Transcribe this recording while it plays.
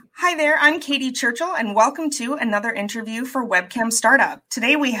Hi there, I'm Katie Churchill, and welcome to another interview for Webcam Startup.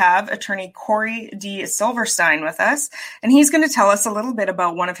 Today we have attorney Corey D. Silverstein with us, and he's going to tell us a little bit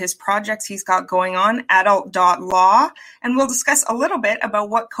about one of his projects he's got going on, Adult.Law, and we'll discuss a little bit about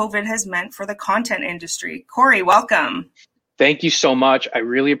what COVID has meant for the content industry. Corey, welcome. Thank you so much. I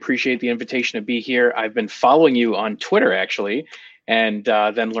really appreciate the invitation to be here. I've been following you on Twitter, actually, and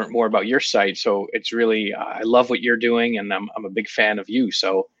then learned more about your site. So it's really, I love what you're doing, and I'm a big fan of you.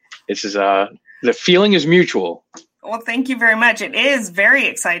 So this is, the feeling is mutual. Well, thank you very much. It is very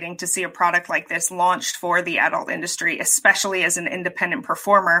exciting to see a product like this launched for the adult industry, especially as an independent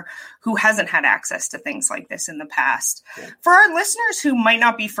performer who hasn't had access to things like this in the past. Yeah. For our listeners who might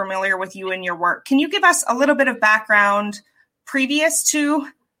not be familiar with you and your work, can you give us a little bit of background previous to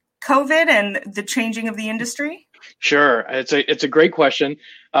COVID and the changing of the industry? Sure. It's a great question.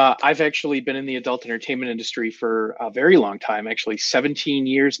 I've actually been in the adult entertainment industry for a very long time, actually 17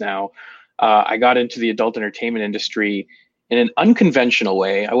 years now. I got into the adult entertainment industry in an unconventional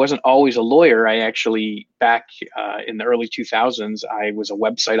way. I wasn't always a lawyer. I actually, back in the early 2000s, I was a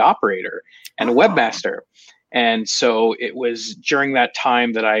website operator and a webmaster. And so it was during that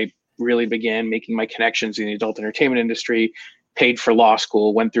time that I really began making my connections in the adult entertainment industry, paid for law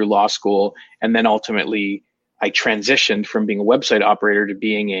school, went through law school, and then ultimately I transitioned from being a website operator to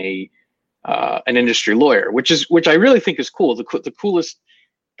being an industry lawyer, which I really think is cool. The coolest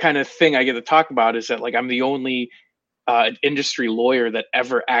kind of thing I get to talk about is that, like, I'm the only industry lawyer that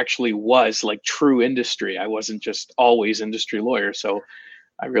ever actually was like true industry. I wasn't just always industry lawyer. So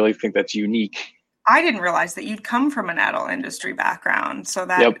I really think that's unique. I didn't realize that you'd come from an adult industry background. So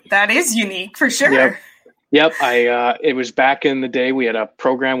that is unique for sure. Yep. It was back in the day. We had a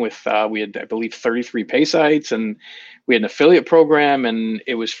program with, we had, I believe, 33 pay sites, and we had an affiliate program. And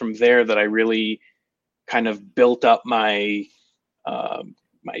it was from there that I really kind of built up my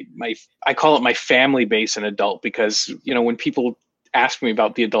I call it my family base in adult, because, you know, when people ask me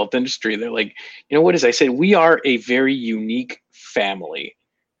about the adult industry, they're like, you know, what is, I say, we are a very unique family.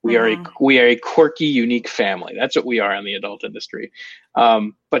 We are a quirky, unique family. That's what we are in the adult industry.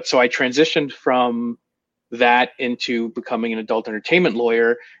 But so I transitioned from that into becoming an adult entertainment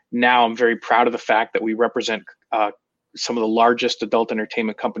lawyer. Now I'm very proud of the fact that we represent some of the largest adult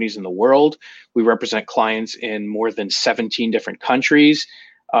entertainment companies in the world. We represent clients in more than 17 different countries.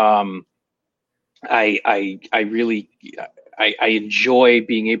 I enjoy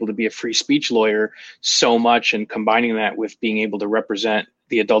being able to be a free speech lawyer so much, and combining that with being able to represent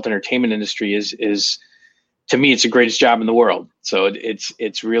the adult entertainment industry is to me, it's the greatest job in the world. So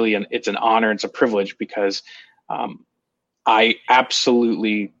it's really an honor. It's a privilege, because I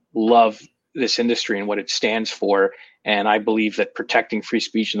absolutely love this industry and what it stands for. And I believe that protecting free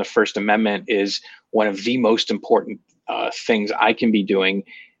speech and the First Amendment is one of the most important things I can be doing.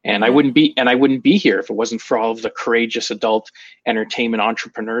 And I wouldn't be here if it wasn't for all of the courageous adult entertainment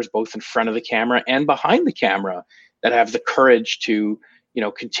entrepreneurs, both in front of the camera and behind the camera, that have the courage to, you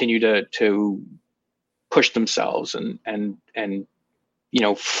know, continue to push themselves and you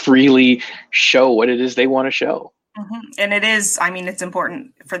know, freely show what it is they want to show. And it is, I mean, it's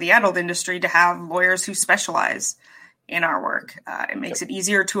important for the adult industry to have lawyers who specialize in our work. It makes it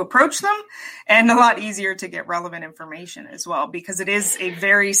easier to approach them, and a lot easier to get relevant information as well, because it is a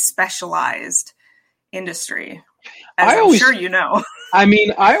very specialized industry, as I'm sure you know. I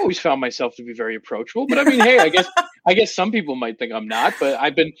mean, I always found myself to be very approachable, but I mean, hey, I guess some people might think I'm not, but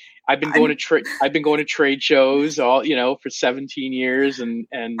I've been going to trade shows all, you know, for 17 years. And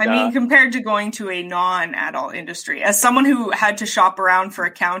I mean, compared to going to a non-adult industry, as someone who had to shop around for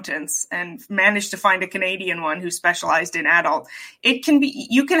accountants and managed to find a Canadian one who specialized in adult,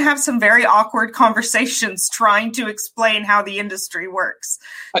 you can have some very awkward conversations trying to explain how the industry works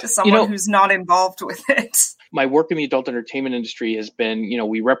to someone who's not involved with it. My work in the adult entertainment industry has been, you know,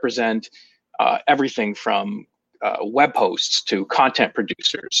 we represent everything from web hosts to content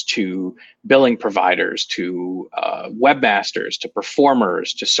producers to billing providers to webmasters to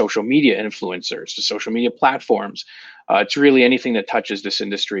performers to social media influencers to social media platforms. It's really anything that touches this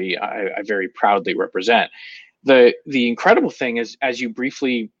industry. I very proudly represent. The incredible thing is, as you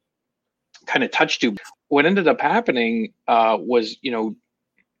briefly kind of touched to, what ended up happening was, you know,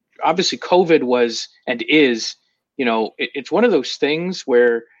 obviously COVID was and is, you know, it's one of those things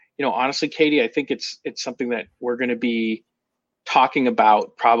where, you know, honestly, Katie, I think it's something that we're going to be talking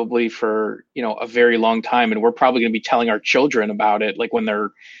about probably for, you know, a very long time. And we're probably going to be telling our children about it, like when they're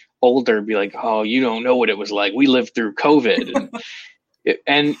older, be like, oh, you don't know what it was like. We lived through COVID.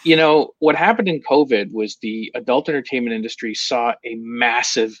 And, you know, what happened in COVID was the adult entertainment industry saw a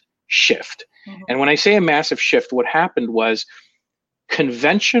massive shift. And when I say a massive shift, what happened was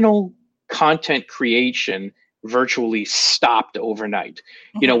conventional content creation virtually stopped overnight.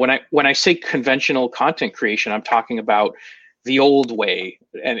 You know, when I say conventional content creation, I'm talking about the old way.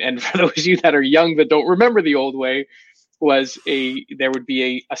 And for those of you that are young that don't remember the old way, there would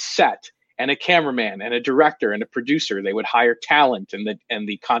be a set and a cameraman and a director and a producer. They would hire talent, and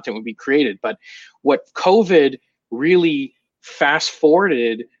the content would be created. But what COVID really fast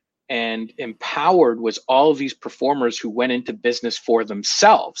forwarded and empowered was all of these performers who went into business for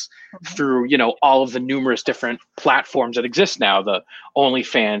themselves through, you know, all of the numerous different platforms that exist now, the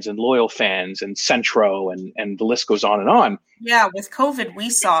OnlyFans and Loyal Fans and Centro, and the list goes on and on. Yeah, with COVID, we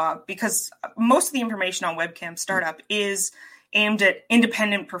saw, because most of the information on Webcam Startup is aimed at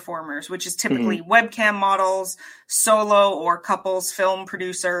independent performers, which is typically webcam models, solo or couples film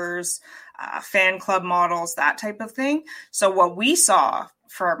producers, fan club models, that type of thing. So what we saw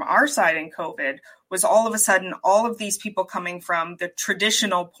from our side in COVID was all of a sudden all of these people coming from the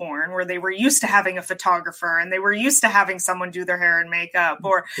traditional porn, where they were used to having a photographer and they were used to having someone do their hair and makeup,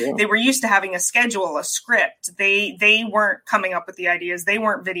 or they were used to having a schedule, a script. They weren't coming up with the ideas. They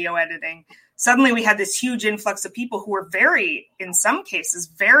weren't video editing. Suddenly we had this huge influx of people who were in some cases,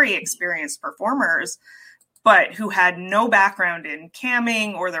 very experienced performers, but who had no background in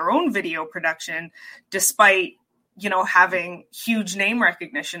camming or their own video production, despite, you know, having huge name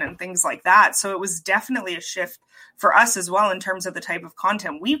recognition and things like that. So it was definitely a shift for us as well in terms of the type of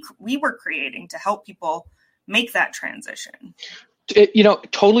content we were creating to help people make that transition. You know,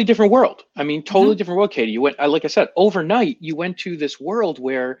 totally different world. I mean, totally different world, Katie. You went, like I said, overnight, you went to this world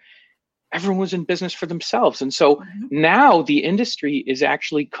where everyone was in business for themselves. And so now the industry is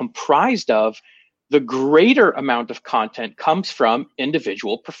actually comprised of the greater amount of content comes from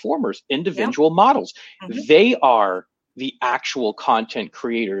individual performers, individual models. They are the actual content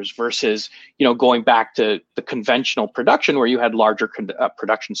creators versus, you know, going back to the conventional production where you had larger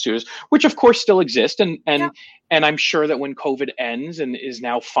production studios, which of course still exist. And I'm sure that when COVID ends and is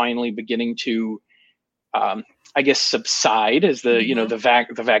now finally beginning to, I guess, subside as the, you know, the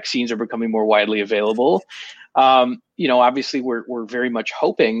vaccines are becoming more widely available. You know, obviously we're very much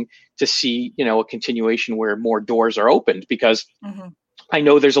hoping to see, you know, a continuation where more doors are opened, because I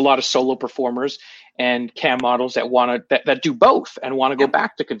know there's a lot of solo performers and cam models that do both and want to go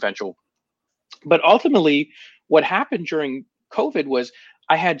back to conventional. But ultimately what happened during COVID was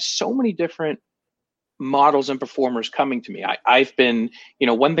I had so many different models and performers coming to me. I've been, you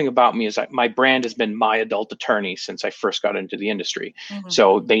know, one thing about me is my brand has been My Adult Attorney since I first got into the industry.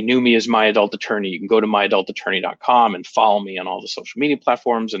 So they knew me as My Adult Attorney. You can go to myadultattorney.com and follow me on all the social media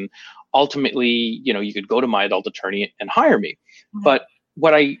platforms. And ultimately, you know, you could go to My Adult Attorney and hire me. But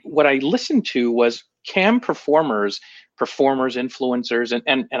what I listened to was cam performers, influencers,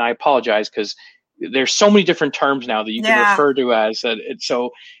 and I apologize because there's so many different terms now that you can refer to as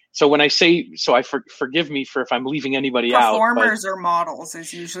So when I say, forgive me for if I'm leaving anybody out. Performers or models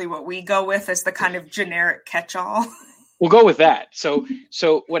is usually what we go with as the kind of generic catch-all. We'll go with that. So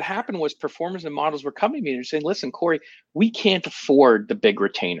what happened was performers and models were coming to me and saying, listen, Corey, we can't afford the big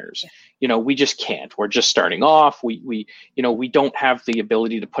retainers. You know, we just can't. We're just starting off. We don't have the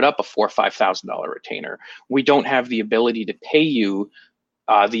ability to put up a $4,000 or $5,000 retainer. We don't have the ability to pay you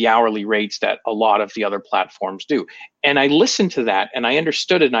the hourly rates that a lot of the other platforms do. And I listened to that and I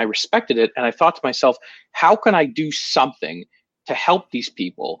understood it and I respected it. And I thought to myself, how can I do something to help these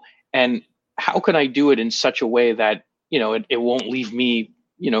people? And how can I do it in such a way that, you know, it won't leave me,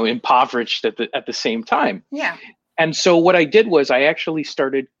 you know, impoverished at the same time? Yeah. And so what I did was I actually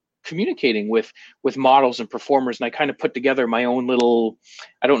started communicating with models and performers, and I kind of put together my own little,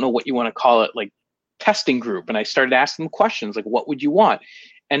 I don't know what you want to call it, like testing group. And I started asking them questions like, what would you want?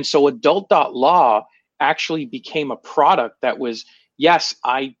 And so Adult.Law actually became a product that was, yes,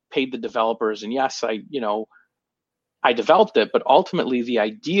 I paid the developers, and yes, I developed it, but ultimately the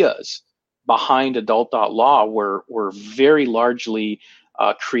ideas behind Adult.Law were very largely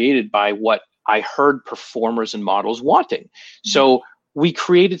created by what I heard performers and models wanting. So we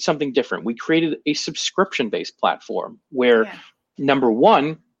created something different. We created a subscription-based platform where, number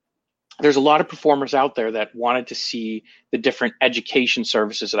one, there's a lot of performers out there that wanted to see the different education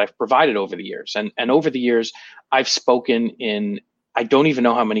services that I've provided over the years. And over the years, I've spoken in, I don't even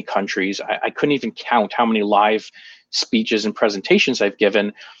know how many countries. I couldn't even count how many live speeches and presentations I've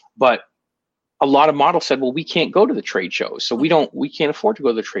given. But a lot of models said, well, we can't go to the trade shows. So we can't afford to go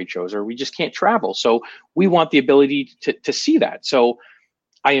to the trade shows, or we just can't travel. So we want the ability to see that. So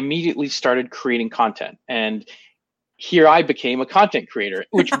I immediately started creating content. And here I became a content creator,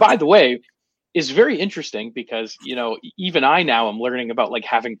 which, by the way, is very interesting because, you know, even I now am learning about like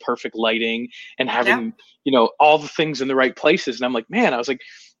having perfect lighting and having, you know, all the things in the right places. And I'm like, man, I was like,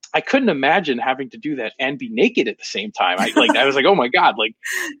 I couldn't imagine having to do that and be naked at the same time. I was like, oh my God, like,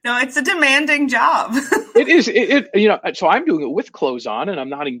 no, it's a demanding job. it is, you know, so I'm doing it with clothes on and I'm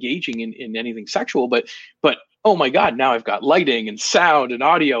not engaging in anything sexual, but oh my God, now I've got lighting and sound and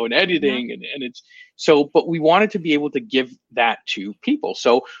audio and editing and it's so, but we wanted to be able to give that to people.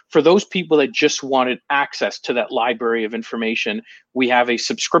 So for those people that just wanted access to that library of information, we have a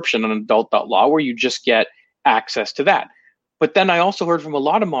subscription on Adult.Law where you just get access to that. But then I also heard from a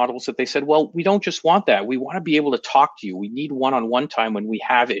lot of models that they said, well, we don't just want that. We want to be able to talk to you. We need one-on-one time when we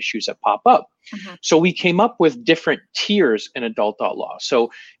have issues that pop up. So we came up with different tiers in Adult.Law.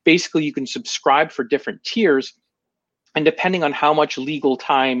 So basically you can subscribe for different tiers, and depending on how much legal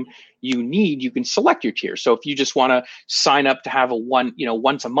time you need, you can select your tier. So if you just want to sign up to have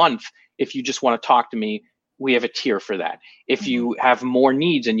once a month, if you just want to talk to me, we have a tier for that. If you have more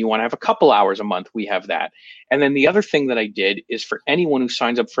needs and you want to have a couple hours a month, we have that. And then the other thing that I did is for anyone who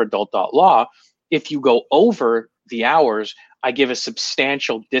signs up for Adult.Law, if you go over the hours, I give a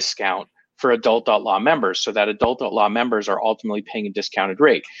substantial discount for Adult.Law members, so that Adult.Law members are ultimately paying a discounted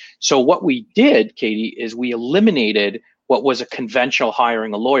rate. So what we did, Katie, is we eliminated what was a conventional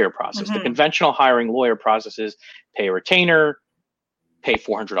hiring a lawyer process. The conventional hiring lawyer process is pay a retainer, pay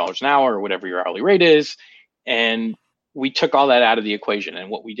 $400 an hour or whatever your hourly rate is. And we took all that out of the equation. And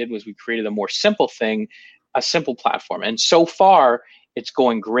what we did was we created a more simple thing, a simple platform. And so far, it's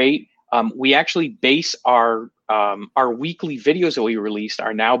going great. We actually base our weekly videos that we released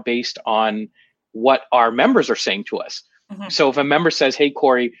are now based on what our members are saying to us. So if a member says, hey,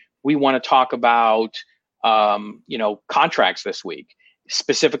 Corey, we want to talk about contracts this week.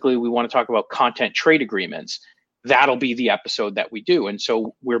 Specifically, we want to talk about content trade agreements. That'll be the episode that we do. And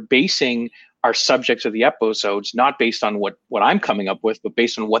so we're basing our subjects of the episodes not based on what I'm coming up with, but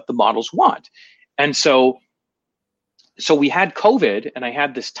based on what the models want. And so we had COVID, and I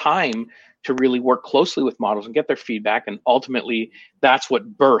had this time to really work closely with models and get their feedback. And ultimately, that's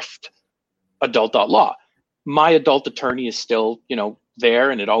what birthed Adult.Law. My adult attorney is still,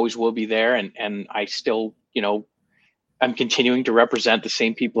 there, and it always will be there. And I still, I'm continuing to represent the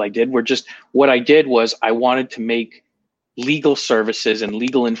same people I did. What I did was I wanted to make legal services and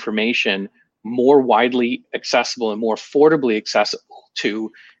legal information more widely accessible and more affordably accessible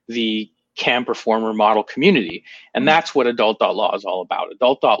to the CAM performer model community. And that's what Adult.Law is all about.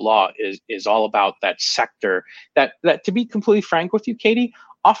 Adult.Law is all about that sector that, to be completely frank with you, Katie,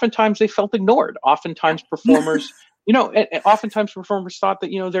 oftentimes they felt ignored. Oftentimes performers, oftentimes performers thought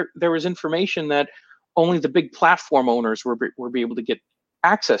that, there was information that only the big platform owners were be able to get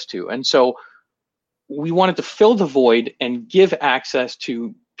access to. And so we wanted to fill the void and give access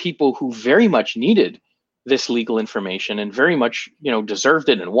to people who very much needed this legal information and very much, deserved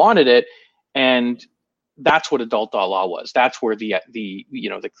it and wanted it. And that's what Adult.Law was. That's where the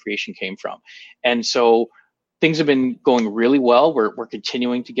creation came from. And so things have been going really well. We're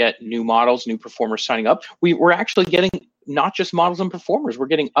continuing to get new models, new performers signing up. We're actually getting not just models and performers, we're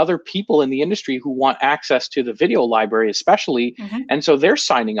getting other people in the industry who want access to the video library, especially. And so they're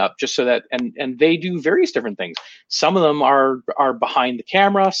signing up just so that, and they do various different things. Some of them are behind the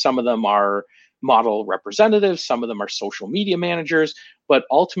camera. Some of them are model representatives. Some of them are social media managers. But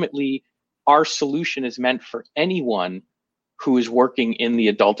ultimately, our solution is meant for anyone who is working in the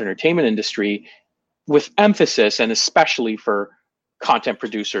adult entertainment industry, with emphasis and especially for content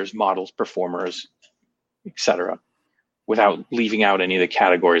producers, models, performers, etc., without leaving out any of the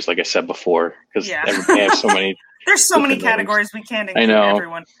categories, like I said before, because everybody has so many. There's so many categories we can't include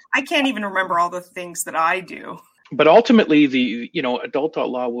everyone. I can't even remember all the things that I do. But ultimately,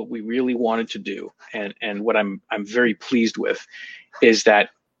 Adult.Law, what we really wanted to do, and what I'm very pleased with, is that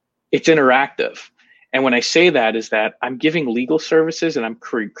it's interactive. And when I say that, is that I'm giving legal services and I'm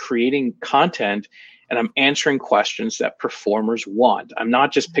creating content and I'm answering questions that performers want. I'm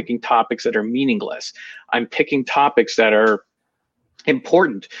not just picking topics that are meaningless. I'm picking topics that are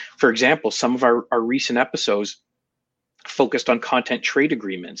important. For example, some of our recent episodes focused on content trade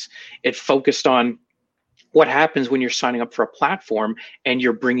agreements. It focused on what happens when you're signing up for a platform and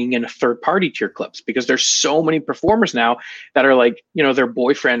you're bringing in a third party to your clips, because there's so many performers now that are like, their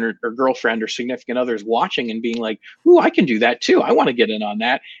boyfriend or girlfriend or significant others watching and being like, ooh, I can do that too. I want to get in on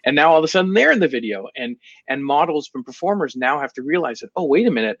that. And now all of a sudden they're in the video, and models and performers now have to realize that, oh, wait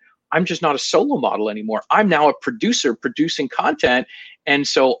a minute, I'm just not a solo model anymore. I'm now a producer producing content. And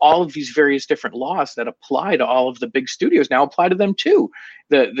so all of these various different laws that apply to all of the big studios now apply to them too.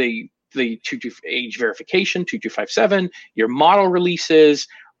 The age verification, 2257, your model releases,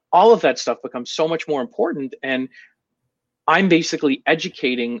 all of that stuff becomes so much more important. And I'm basically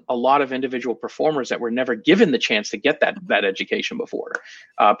educating a lot of individual performers that were never given the chance to get that education before,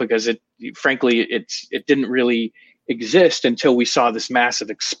 because it didn't really exist until we saw this massive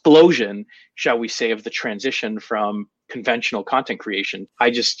explosion, shall we say, of the transition from conventional content creation. I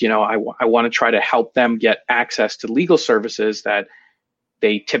just, I want to try to help them get access to legal services that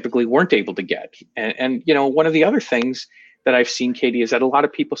they typically weren't able to get. And one of the other things that I've seen, Katie, is that a lot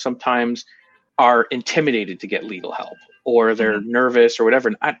of people sometimes are intimidated to get legal help, or they're nervous or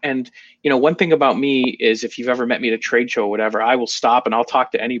whatever. And one thing about me is, if you've ever met me at a trade show or whatever, I will stop and I'll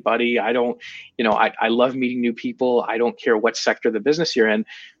talk to anybody. I don't, I love meeting new people. I don't care what sector of the business you're in.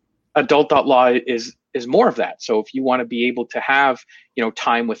 Adult.Law is more of that. So if you want to be able to have,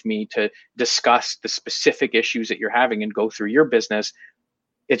 time with me to discuss the specific issues that you're having and go through your business,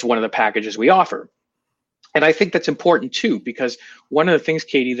 it's one of the packages we offer. And I think that's important too, because one of the things,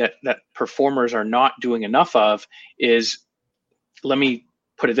 Katie, that performers are not doing enough of is, let me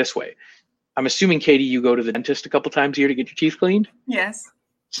put it this way. I'm assuming, Katie, you go to the dentist a couple times a year to get your teeth cleaned? Yes.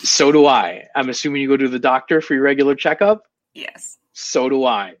 So do I. I'm assuming you go to the doctor for your regular checkup? Yes. So do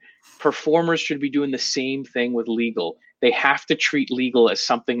I. Performers should be doing the same thing with legal. They have to treat legal as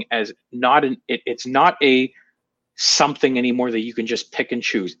something as it's not a something anymore that you can just pick and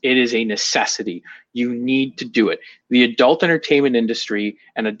choose. It is a necessity. You need to do it. The adult entertainment industry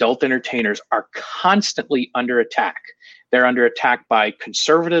and adult entertainers are constantly under attack. They're under attack by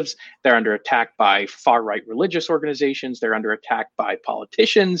conservatives. They're under attack by far-right religious organizations. They're under attack by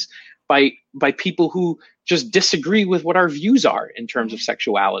politicians, by people who just disagree with what our views are in terms of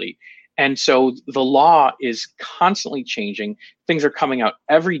sexuality. And so the law is constantly changing. Things are coming out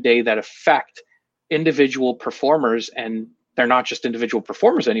every day that affect individual performers, and they're not just individual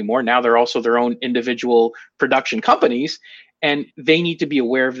performers anymore. Now they're also their own individual production companies, and they need to be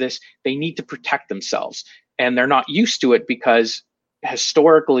aware of this. They need to protect themselves, and they're not used to it because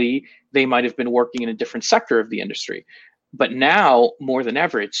historically they might have been working in a different sector of the industry. But now more than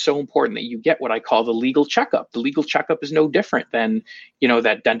ever, it's so important that you get what I call the legal checkup. The legal checkup is no different than,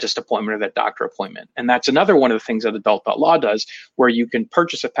 that dentist appointment or that doctor appointment. And that's another one of the things that Adult.Law does, where you can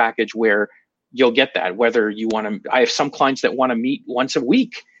purchase a package where you'll get that, whether you want to. I have some clients that want to meet once a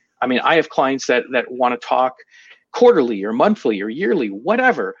week. I mean, I have clients that want to talk quarterly or monthly or yearly,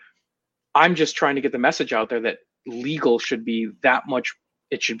 whatever. I'm just trying to get the message out there that legal should be that much.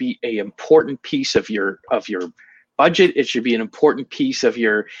 It should be an important piece of your budget. It should be an important piece of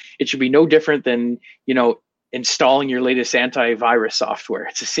it should be no different than, installing your latest antivirus software.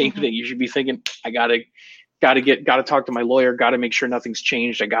 It's the same thing. You should be thinking, I got to talk to my lawyer, got to make sure nothing's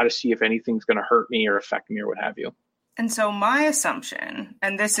changed. I got to see if anything's going to hurt me or affect me or what have you. And so my assumption,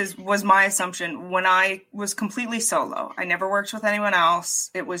 and this was my assumption when I was completely solo, I never worked with anyone else.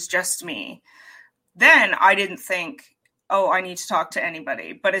 It was just me. Then I didn't think, I need to talk to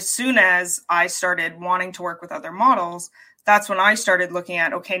anybody. But as soon as I started wanting to work with other models, that's when I started looking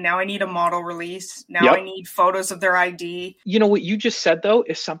at, okay, now I need a model release. Now I need photos of their ID. What you just said, though,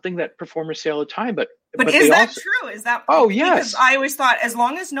 is something that performers say all the time. But is that true? Is that? Oh, yes. Because I always thought, as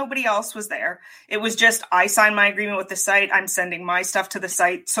long as nobody else was there, it was just, I signed my agreement with the site. I'm sending my stuff to the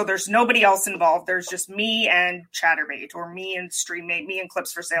site. So there's nobody else involved. There's just me and Chatterbait, or me and Streammate, me and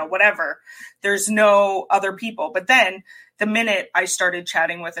Clips for Sale, whatever. There's no other people. But then the minute I started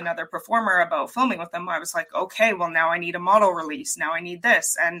chatting with another performer about filming with them, I was like, okay, well, now I need a model release. Now I need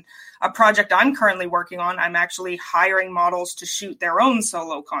this. And a project I'm currently working on, I'm actually hiring models to shoot their own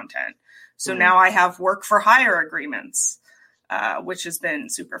solo content. So now I have work for hire agreements, which has been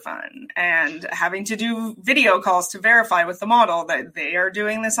super fun, and having to do video calls to verify with the model that they are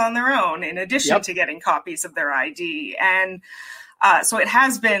doing this on their own, in addition to getting copies of their ID. And so it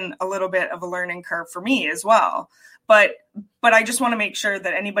has been a little bit of a learning curve for me as well. But I just want to make sure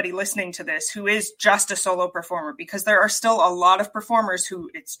that anybody listening to this who is just a solo performer, because there are still a lot of performers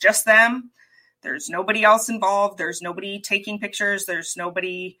who it's just them. There's nobody else involved. There's nobody taking pictures. There's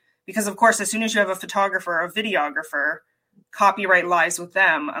nobody, because of course, as soon as you have a photographer or a videographer, copyright lies with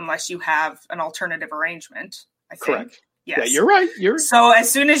them unless you have an alternative arrangement, I think. Correct. Yes. Yeah, you're right. So as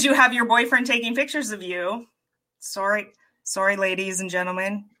soon as you have your boyfriend taking pictures of you, sorry, ladies and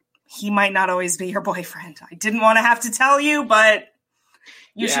gentlemen, he might not always be your boyfriend. I didn't want to have to tell you, but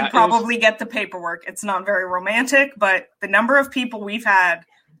you should probably get the paperwork. It's not very romantic, but the number of people we've had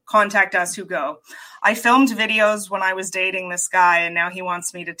contact us who go, I filmed videos when I was dating this guy, and now he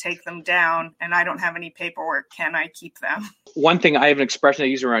wants me to take them down, and I don't have any paperwork. Can I keep them? One thing, I have an expression I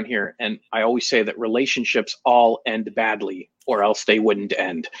use around here, and I always say that relationships all end badly, or else they wouldn't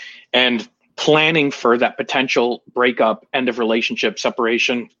end. And planning for that potential breakup, end of relationship,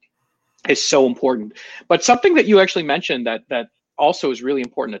 separation, is so important. But something that you actually mentioned that also is really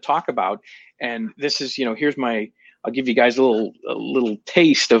important to talk about, and this is, here's I'll give you guys a little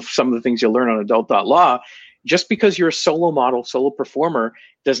taste of some of the things you'll learn on Adult.Law. Just because you're a solo model, solo performer,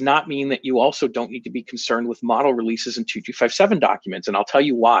 does not mean that you also don't need to be concerned with model releases and 2257 documents. And I'll tell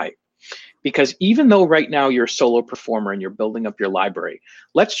you why. Because even though right now you're a solo performer and you're building up your library,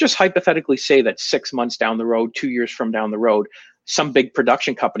 let's just hypothetically say that 6 months down the road, 2 years from down the road, some big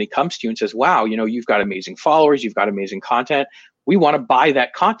production company comes to you and says, wow, you've got amazing followers, you've got amazing content. We want to buy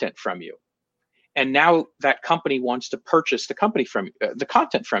that content from you. And now that company wants to purchase the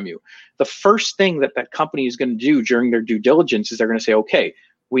content from you. The first thing that company is going to do during their due diligence is they're going to say, okay,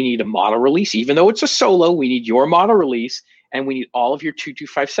 we need a model release. Even though it's a solo, we need your model release, and we need all of your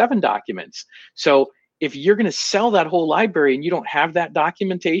 2257 documents. So if you're going to sell that whole library and you don't have that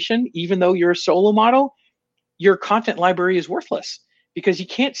documentation, even though you're a solo model, your content library is worthless, because you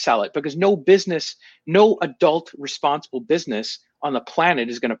can't sell it, because no adult responsible business on the planet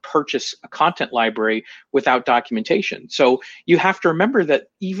is going to purchase a content library without documentation. So you have to remember that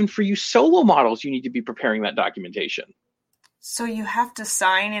even for you solo models, you need to be preparing that documentation. So you have to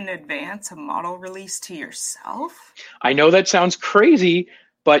sign in advance a model release to yourself? I know that sounds crazy,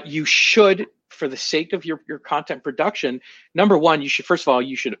 but you should, for the sake of your content production. Number one, first of all,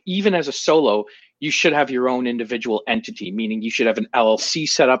 even as a solo, you should have your own individual entity, meaning you should have an LLC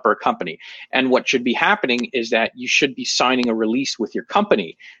set up or a company. And what should be happening is that you should be signing a release with your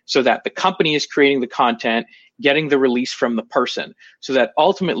company, so that the company is creating the content, getting the release from the person, so that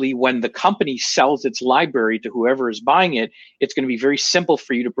ultimately when the company sells its library to whoever is buying it, it's going to be very simple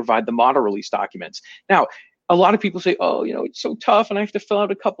for you to provide the model release documents. Now, a lot of people say, oh, it's so tough and I have to fill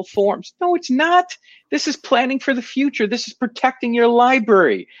out a couple forms. No, it's not. This is planning for the future. This is protecting your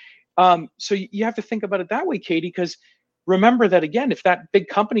library. So you have to think about it that way, Katie, because remember that, again, if that big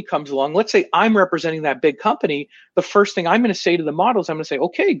company comes along, let's say I'm representing that big company, the first thing I'm going to say to the models, I'm going to say,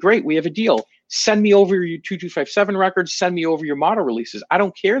 okay, great, we have a deal. Send me over your 2257 records, send me over your model releases. I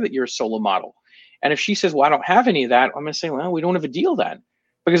don't care that you're a solo model. And if she says, well, I don't have any of that, I'm going to say, well, we don't have a deal then,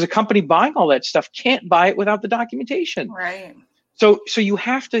 because a company buying all that stuff can't buy it without the documentation. Right. So you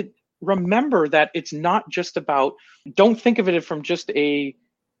have to remember that it's not just about, don't think of it from just a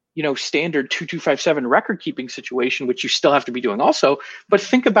standard 2257 record keeping situation, which you still have to be doing also, but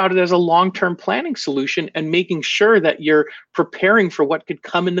think about it as a long-term planning solution and making sure that you're preparing for what could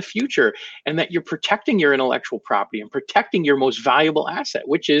come in the future, and that you're protecting your intellectual property and protecting your most valuable asset,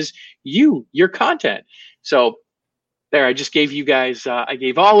 which is your content. So there, I just gave you guys, I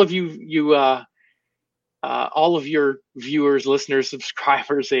gave all of all of your viewers, listeners,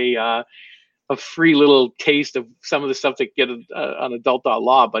 subscribers, a free little taste of some of the stuff that get on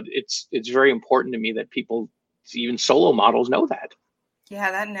Adult.Law, but it's very important to me that people, even solo models, know that.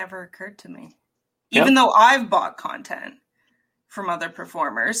 Yeah, that never occurred to me. Even though I've bought content from other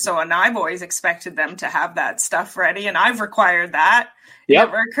performers, and I've always expected them to have that stuff ready, and I've required that. It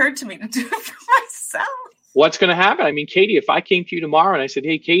never occurred to me to do it for myself. What's going to happen? I mean, Katie, if I came to you tomorrow and I said,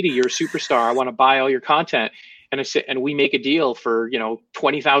 hey, Katie, you're a superstar, I want to buy all your content, and we make a deal for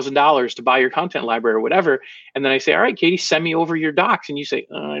 $20,000 to buy your content library or whatever, and then I say, all right, Katie, send me over your docs, and you say,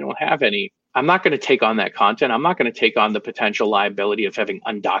 I don't have any. I'm not going to take on that content. I'm not going to take on the potential liability of having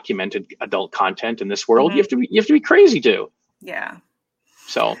undocumented adult content in this world. Mm-hmm. You have to be crazy too. Yeah.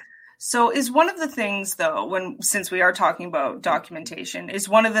 So is one of the things, though, since we are talking about documentation, is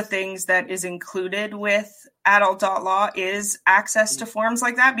one of the things that is included with Adult.Law is access to forms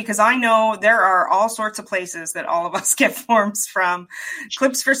like that? Because I know there are all sorts of places that all of us get forms from.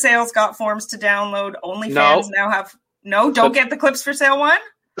 Clips for Sale's got forms to download. OnlyFans now have... No, don't get the Clips for Sale one?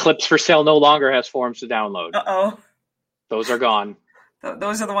 Clips for Sale no longer has forms to download. Uh-oh. Those are gone.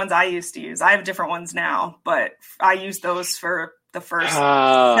 Those are the ones I used to use. I have different ones now, but I used those for the first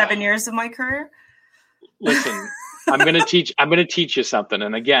 7 years of my career. Listen, I'm going to teach you something.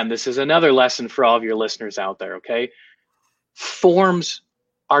 And again, this is another lesson for all of your listeners out there. Okay. Forms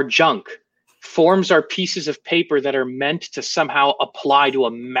are junk. Forms are pieces of paper that are meant to somehow apply to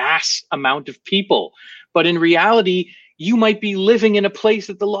a mass amount of people. But in reality, you might be living in a place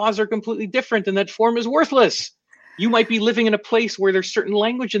that the laws are completely different and that form is worthless. You might be living in a place where there's certain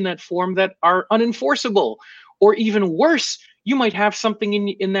language in that form that are unenforceable, or even worse, you might have something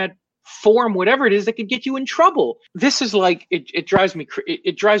in that form, whatever it is, that could get you in trouble. This is like, it drives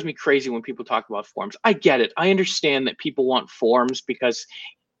me crazy when people talk about forms. I get it. I understand that people want forms because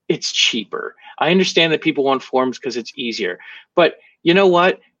it's cheaper. I understand that people want forms because it's easier. But you know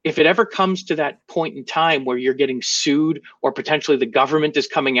what? If it ever comes to that point in time where you're getting sued or potentially the government is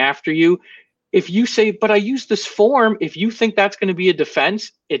coming after you, If you say, but I use this form, if you think that's going to be a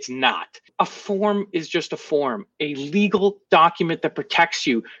defense, it's not. A form is just a form. A legal document that protects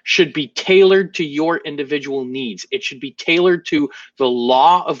you should be tailored to your individual needs. It should be tailored to the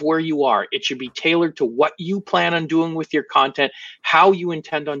law of where you are. It should be tailored to what you plan on doing with your content, how you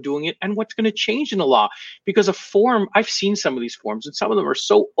intend on doing it, and what's going to change in the law. Because a form, I've seen some of these forms, and some of them are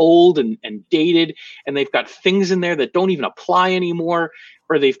so old and dated, and they've got things in there that don't even apply anymore.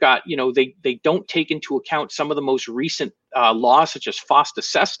 Or they've got, they don't take into account some of the most recent laws, such as FOSTA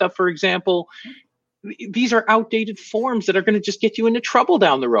SESTA, for example. These are outdated forms that are going to just get you into trouble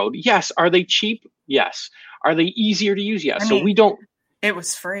down the road. Yes. Are they cheap? Yes. Are they easier to use? Yes. So we don't. It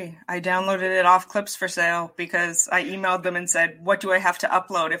was free. I downloaded it off Clips for Sale because I emailed them and said, what do I have to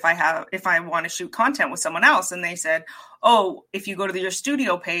upload if I want to shoot content with someone else? And they said, oh, if you go to your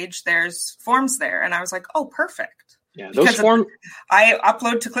studio page, there's forms there. And I was like, oh, perfect. Yeah, those forms. I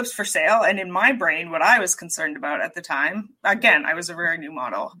upload to Clips for Sale, and in my brain, what I was concerned about at the time, again, I was a very new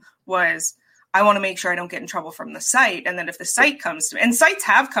model, was I want to make sure I don't get in trouble from the site. And then if the site comes to me, and sites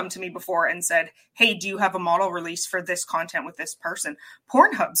have come to me before and said, hey, do you have a model release for this content with this person?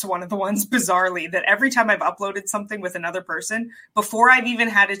 Pornhub's one of the ones, bizarrely, that every time I've uploaded something with another person, before I've even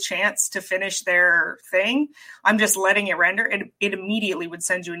had a chance to finish their thing, I'm just letting it render. It immediately would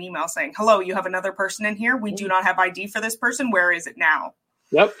send you an email saying, hello, you have another person in here. We do not have ID for this person. Where is it now?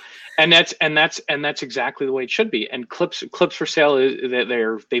 Yep. And that's exactly the way it should be. And Clips for Sale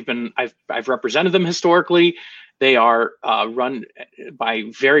I've represented them historically. They are run by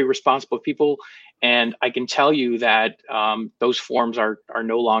very responsible people, and I can tell you that those forms are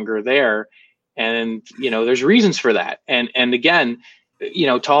no longer there. And there's reasons for that. And again,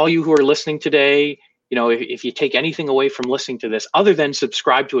 to all you who are listening today, if you take anything away from listening to this, other than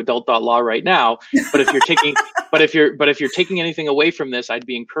subscribe to Adult.Law right now, but if you're taking anything away from this, I'd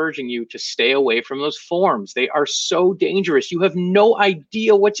be encouraging you to stay away from those forms. They are so dangerous. You have no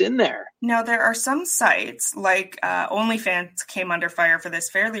idea what's in there. Now, there are some sites like OnlyFans came under fire for this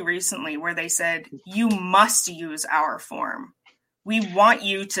fairly recently, where they said, you must use our form. We want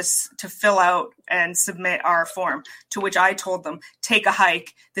you to fill out and submit our form, to which I told them, take a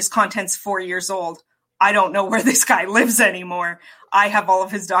hike. This content's 4 years old. I don't know where this guy lives anymore. I have all of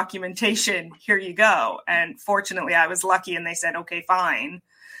his documentation. Here you go. And fortunately, I was lucky, and they said, okay, fine.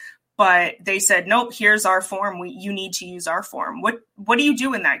 But they said, nope, here's our form. You need to use our form. What do you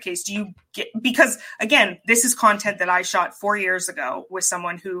do in that case? Do you because again, this is content that I shot 4 years ago with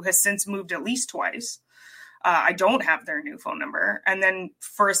someone who has since moved at least twice. I don't have their new phone number. And then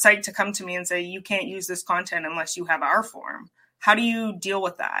for a site to come to me and say, you can't use this content unless you have our form. How do you deal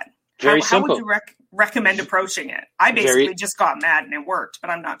with that? Very simple. How would you recommend approaching it? I basically just got mad and it worked,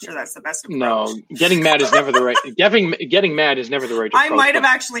 but I'm not sure that's the best approach. No, getting mad is never the right. Getting mad is never the right approach. I might have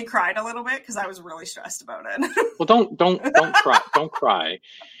actually cried a little bit because I was really stressed about it. Well, don't cry. Don't cry.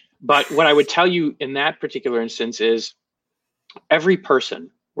 But what I would tell you in that particular instance is every person,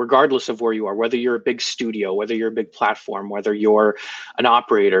 regardless of where you are, whether you're a big studio, whether you're a big platform, whether you're an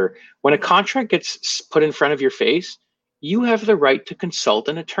operator, when a contract gets put in front of your face, you have the right to consult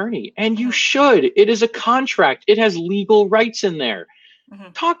an attorney, and you should. It is a contract. It has legal rights in there.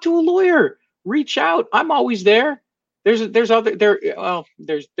 Mm-hmm. Talk to a lawyer. Reach out. I'm always there. There's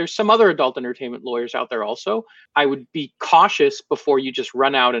some other adult entertainment lawyers out there also. I would be cautious before you just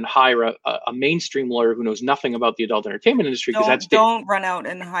run out and hire a mainstream lawyer who knows nothing about the adult entertainment industry. Don't run out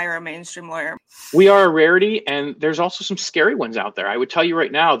and hire a mainstream lawyer. We are a rarity, and there's also some scary ones out there. I would tell you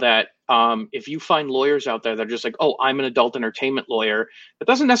right now that if you find lawyers out there that are just like, oh, I'm an adult entertainment lawyer, that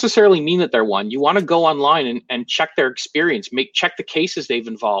doesn't necessarily mean that they're one. You want to go online and check their experience, check the cases they've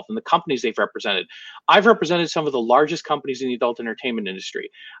involved and the companies they've represented. I've represented some of the largest companies in the adult entertainment industry.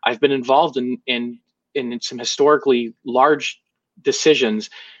 I've been involved in some historically large decisions.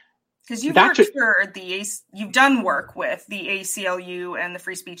 Because you've worked for you've done work with the ACLU and the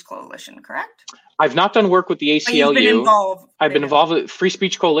Free Speech Coalition, correct? I've not done work with the ACLU. But you've been involved. I've been involved with Free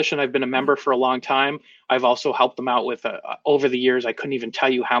Speech Coalition. I've been a member for a long time. I've also helped them out with, over the years, I couldn't even tell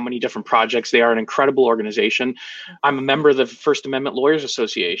you how many different projects. They are an incredible organization. I'm a member of the First Amendment Lawyers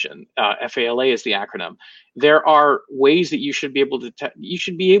Association. FALA is the acronym. There are ways that you should be able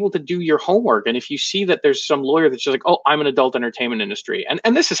to do your homework. And if you see that there's some lawyer that's just like, oh, I'm an adult entertainment industry.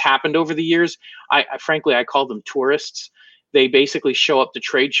 And this has happened over the years. I frankly call them tourists. They basically show up to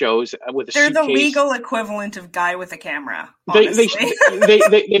trade shows with a suitcase. They're the legal equivalent of guy with a camera.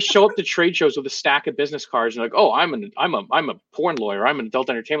 They show up to trade shows with a stack of business cards and like, oh, I'm a porn lawyer. I'm an adult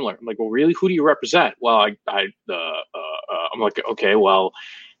entertainment lawyer. I'm like, well, really? Who do you represent? Well, I'm like, okay, well,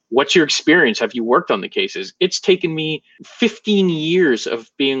 What's your experience? Have you worked on the cases? It's taken me 15 years of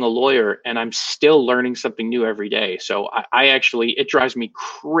being a lawyer, and I'm still learning something new every day. So I actually, it drives me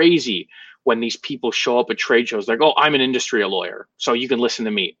crazy when these people show up at trade shows. They're like, oh, I'm an industry lawyer, so you can listen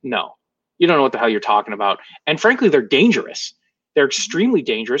to me. No, you don't know what the hell you're talking about. And frankly, they're dangerous. They're extremely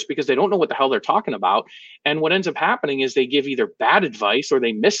dangerous because they don't know what the hell they're talking about. And what ends up happening is they give either bad advice or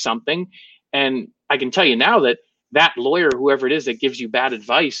they miss something. And I can tell you now that that lawyer, whoever it is that gives you bad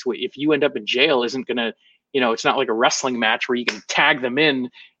advice, if you end up in jail, isn't going to, it's not like a wrestling match where you can tag them in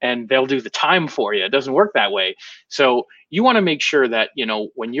and they'll do the time for you. It doesn't work that way. So you want to make sure that,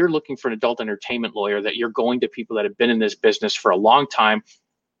 when you're looking for an adult entertainment lawyer, that you're going to people that have been in this business for a long time,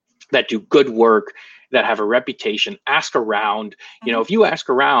 that do good work, that have a reputation. Ask around. If you ask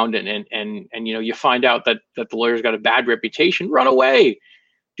around and you find out that the lawyer's got a bad reputation, run away.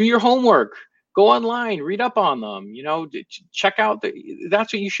 Do your homework. Go online, read up on them, check out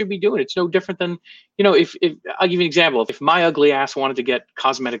that's what you should be doing. It's no different than, if I'll give you an example. If my ugly ass wanted to get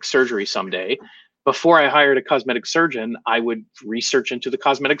cosmetic surgery someday, before I hired a cosmetic surgeon, I would research into the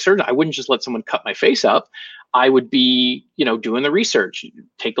cosmetic surgeon. I wouldn't just let someone cut my face up. I would be, doing the research,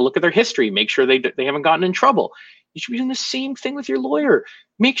 take a look at their history, make sure they haven't gotten in trouble. You should be doing the same thing with your lawyer.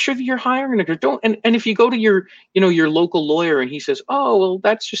 Make sure that you're hiring a and if you go to your local lawyer and he says, oh, well,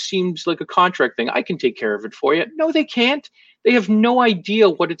 that just seems like a contract thing, I can take care of it for you. No, they can't. They have no idea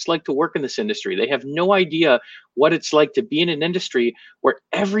what it's like to work in this industry. They have no idea what it's like to be in an industry where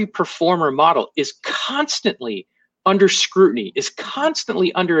every performer model is constantly under scrutiny, is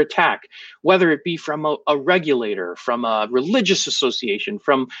constantly under attack, whether it be from a regulator, from a religious association,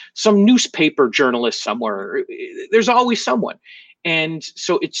 from some newspaper journalist somewhere. There's always someone. And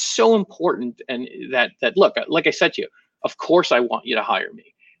so it's so important, and that look, like I said to you, of course I want you to hire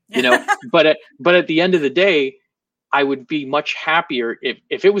me, but at the end of the day, I would be much happier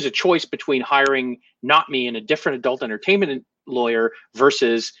if it was a choice between hiring not me and a different adult entertainment lawyer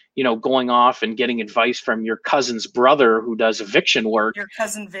versus, going off and getting advice from your cousin's brother who does eviction work. Your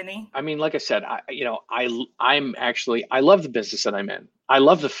cousin Vinny. I mean, like I said, I love the business that I'm in. I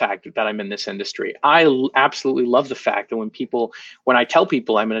love the fact that I'm in this industry. I absolutely love the fact that when I tell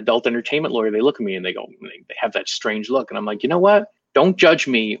people I'm an adult entertainment lawyer, they look at me and they have that strange look. And I'm like, you know what? Don't judge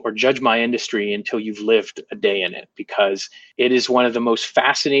me or judge my industry until you've lived a day in it, because it is one of the most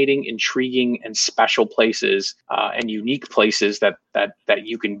fascinating, intriguing, and special places and unique places that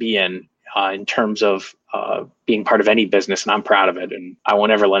you can be in terms of being part of any business. And I'm proud of it, and I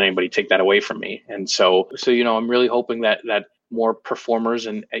won't ever let anybody take that away from me. And so I'm really hoping that more performers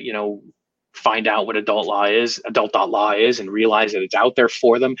and find out what Adult.Law is, and realize that it's out there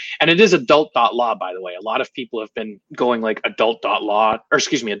for them. And it is Adult.Law, by the way. A lot of people have been going like Adult.Law, or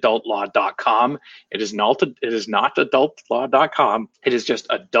excuse me, Adult.Law.com. It is not Adult.Law.com. It is just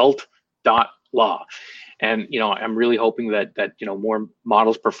Adult.Law. And, I'm really hoping that more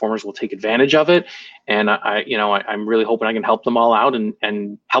models, performers will take advantage of it. And I'm really hoping I can help them all out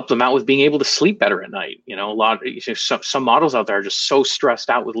and help them out with being able to sleep better at night. Some models out there are just so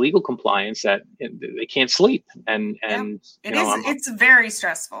stressed out with legal compliance that they can't sleep. It's very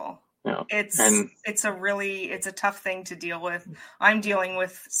stressful. Yeah. It's a tough thing to deal with. I'm dealing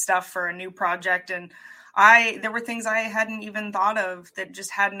with stuff for a new project, and there were things I hadn't even thought of that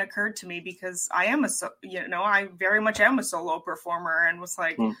just hadn't occurred to me, because I very much am a solo performer, and was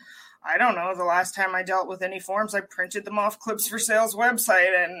like, I don't know, the last time I dealt with any forms, I printed them off Clips for Sales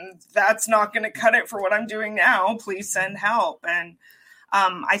website, and that's not going to cut it for what I'm doing now. Please send help. And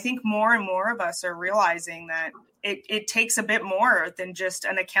I think more and more of us are realizing that it takes a bit more than just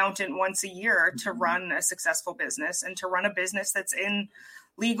an accountant once a year to run a successful business, and to run a business that's in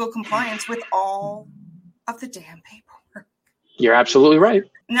legal compliance with all of the damn paperwork. You're absolutely right.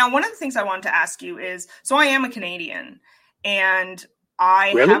 Now, one of the things I wanted to ask you is, so I am a Canadian, and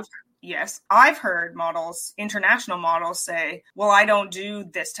I've heard international models say, well, I don't do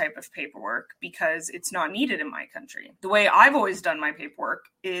this type of paperwork because it's not needed in my country. The way I've always done my paperwork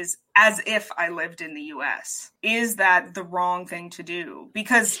is as if I lived in the US. Is that the wrong thing to do?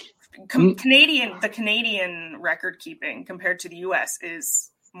 Because the Canadian record keeping compared to the US is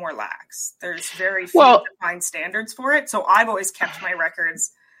more lax. There's very few defined standards for it. So I've always kept my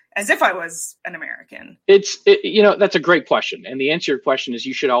records as if I was an American. That's a great question. And the answer to your question is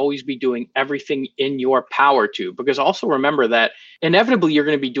you should always be doing everything in your power to, because also remember that inevitably you're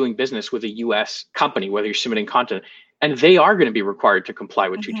going to be doing business with a US company, whether you're submitting content, and they are going to be required to comply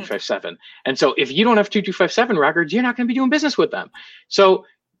with 2257. And so if you don't have 2257 records, you're not going to be doing business with them. So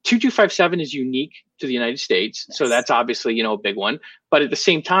 2257 is unique to the United States. Yes. So that's obviously, a big one. But at the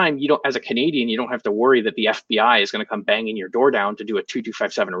same time, as a Canadian, you don't have to worry that the FBI is going to come banging your door down to do a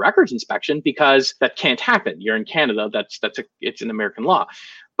 2257 records inspection, because that can't happen. You're in Canada. It's an American law.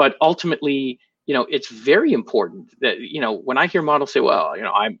 But ultimately, it's very important that, when I hear models say, well,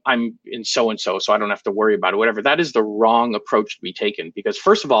 I'm in so-and-so, so I don't have to worry about it, whatever, that is the wrong approach to be taken. Because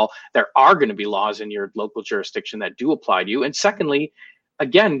first of all, there are going to be laws in your local jurisdiction that do apply to you. And secondly,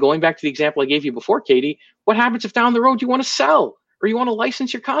 again, going back to the example I gave you before, Katie, what happens if down the road you want to sell or you want to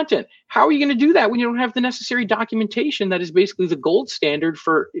license your content? How are you going to do that when you don't have the necessary documentation that is basically the gold standard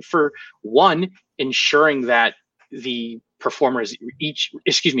for one, ensuring that the performers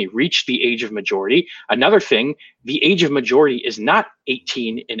reach the age of majority? Another thing, the age of majority is not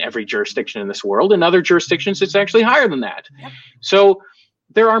 18 in every jurisdiction in this world. In other jurisdictions, it's actually higher than that. Yep. So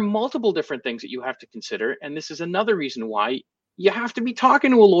there are multiple different things that you have to consider. And this is another reason why you have to be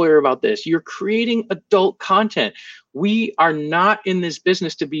talking to a lawyer about this. You're creating adult content. We are not in this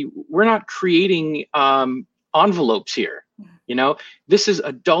business we're not creating envelopes here. This is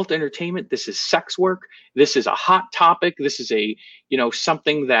adult entertainment. This is sex work. This is a hot topic. This is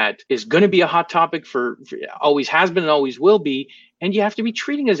something that is going to be a hot topic for always has been and always will be. And you have to be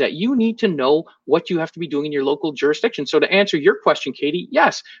treating it as that. You need to know what you have to be doing in your local jurisdiction. So to answer your question, Katie,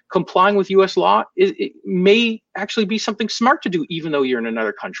 yes, complying with U.S. law, it may actually be something smart to do, even though you're in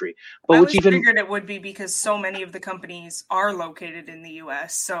another country. But I figured it would be, because so many of the companies are located in the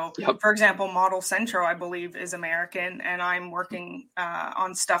U.S. So, yep. For example, Model Centro, I believe, is American, and I'm working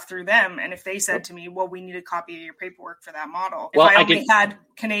on stuff through them. And if they said to me, well, we need a copy of your paperwork for that model, if I only had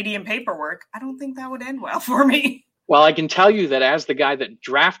Canadian paperwork, I don't think that would end well for me. Well, I can tell you that as the guy that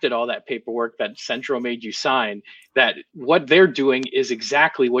drafted all that paperwork that Centro made you sign, that what they're doing is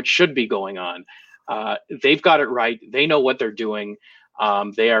exactly what should be going on. They've got it right. They know what they're doing.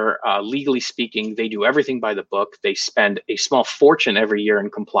 They are legally speaking, they do everything by the book. They spend a small fortune every year in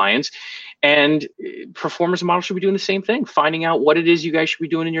compliance. And performers and models should be doing the same thing, finding out what it is you guys should be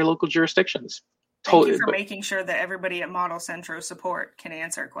doing in your local jurisdictions. Thank you for making sure that everybody at Model Centro support can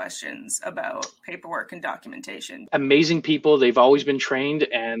answer questions about paperwork and documentation. Amazing people. They've always been trained.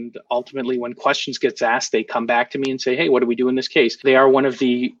 And ultimately, when questions gets asked, they come back to me and say, hey, what do we do in this case? They are one of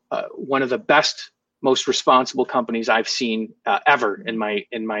the best, most responsible companies I've seen ever in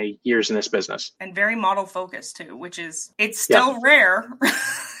my years in this business. And very model focused too, which is, it's still rare.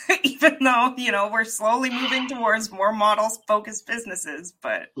 Even though, we're slowly moving towards more models focused businesses,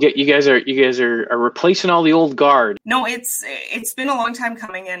 but you guys are replacing all the old guard. No, it's been a long time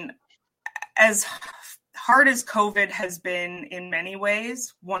coming. And as hard as COVID has been in many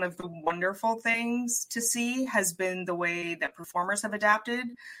ways, one of the wonderful things to see has been the way that performers have adapted,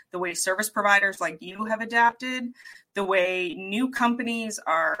 the way service providers like you have adapted, the way new companies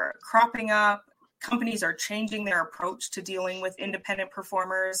are cropping up. Companies are changing their approach to dealing with independent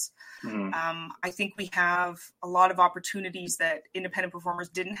performers. I think we have a lot of opportunities that independent performers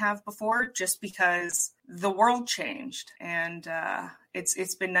didn't have before, just because the world changed. And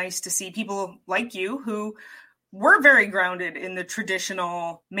it's been nice to see people like you who were very grounded in the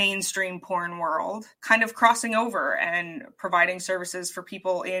traditional mainstream porn world, kind of crossing over and providing services for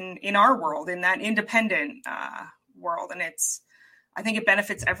people in our world, in that independent world. And I think it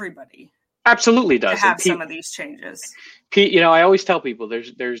benefits everybody. Absolutely does. To have some of these changes. I always tell people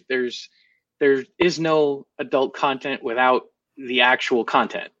there is no adult content without the actual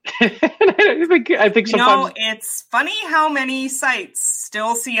content. I think sometimes it's funny how many sites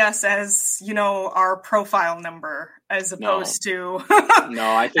still see us as our profile number as opposed to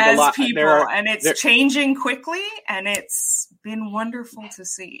I think as a lot people, and it's changing quickly, and it's been wonderful to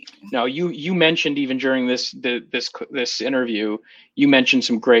see. No, you mentioned even during this interview, you mentioned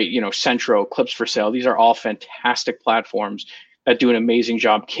some great Centro, Clips for Sale. These are all fantastic platforms that do an amazing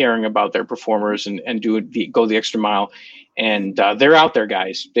job caring about their performers and go the extra mile. And they're out there,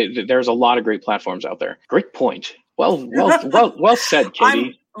 guys. There's a lot of great platforms out there. Great point. Well said,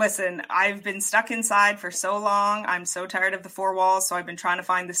 Katie. Listen, I've been stuck inside for so long. I'm so tired of the four walls. So I've been trying to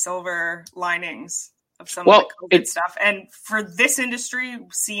find the silver linings of some of the COVID stuff. And for this industry,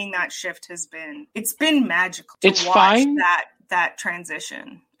 seeing that shift it's been magical to watch that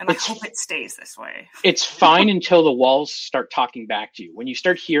transition. And I hope it stays this way. It's fine until the walls start talking back to you. When you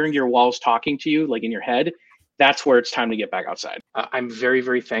start hearing your walls talking to you, like in your head, that's where it's time to get back outside. I'm very,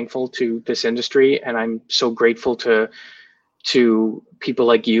 very thankful to this industry, and I'm so grateful to people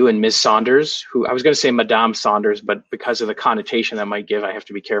like you and Ms. Saunders, who I was going to say Madame Saunders, but because of the connotation that might give, I have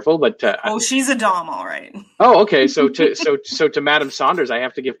to be careful. But she's a dom, all right. Oh, okay. So to Madame Saunders, I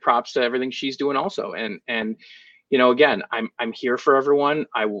have to give props to everything she's doing also, and again, I'm here for everyone.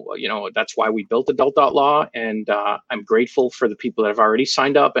 That's why we built Adult.Law, and I'm grateful for the people that have already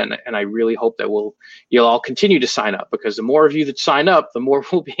signed up, and I really hope that you'll all continue to sign up, because the more of you that sign up, the more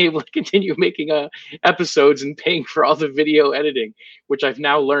we'll be able to continue making episodes and paying for all the video editing, which I've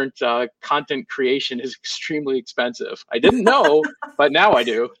now learned content creation is extremely expensive. I didn't know, but now I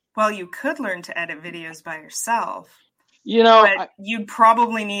do. Well, you could learn to edit videos by yourself. But you'd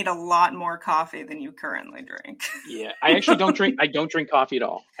probably need a lot more coffee than you currently drink. Yeah, I actually don't drink. I don't drink coffee at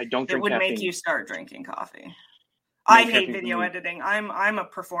all. I don't drink. It would caffeine. Make you start drinking coffee. I hate video editing. I'm a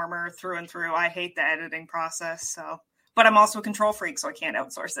performer through and through. I hate the editing process. But I'm also a control freak, so I can't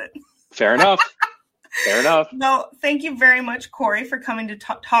outsource it. Fair enough. Fair enough. Well, thank you very much, Corey, for coming to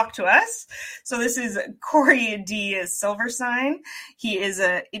talk to us. So this is Corey D. Silverstein. He is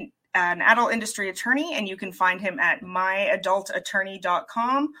an adult industry attorney, and you can find him at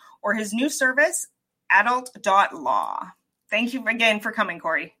myadultattorney.com or his new service, Adult.Law. Thank you again for coming,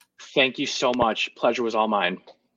 Corey. Thank you so much. Pleasure was all mine.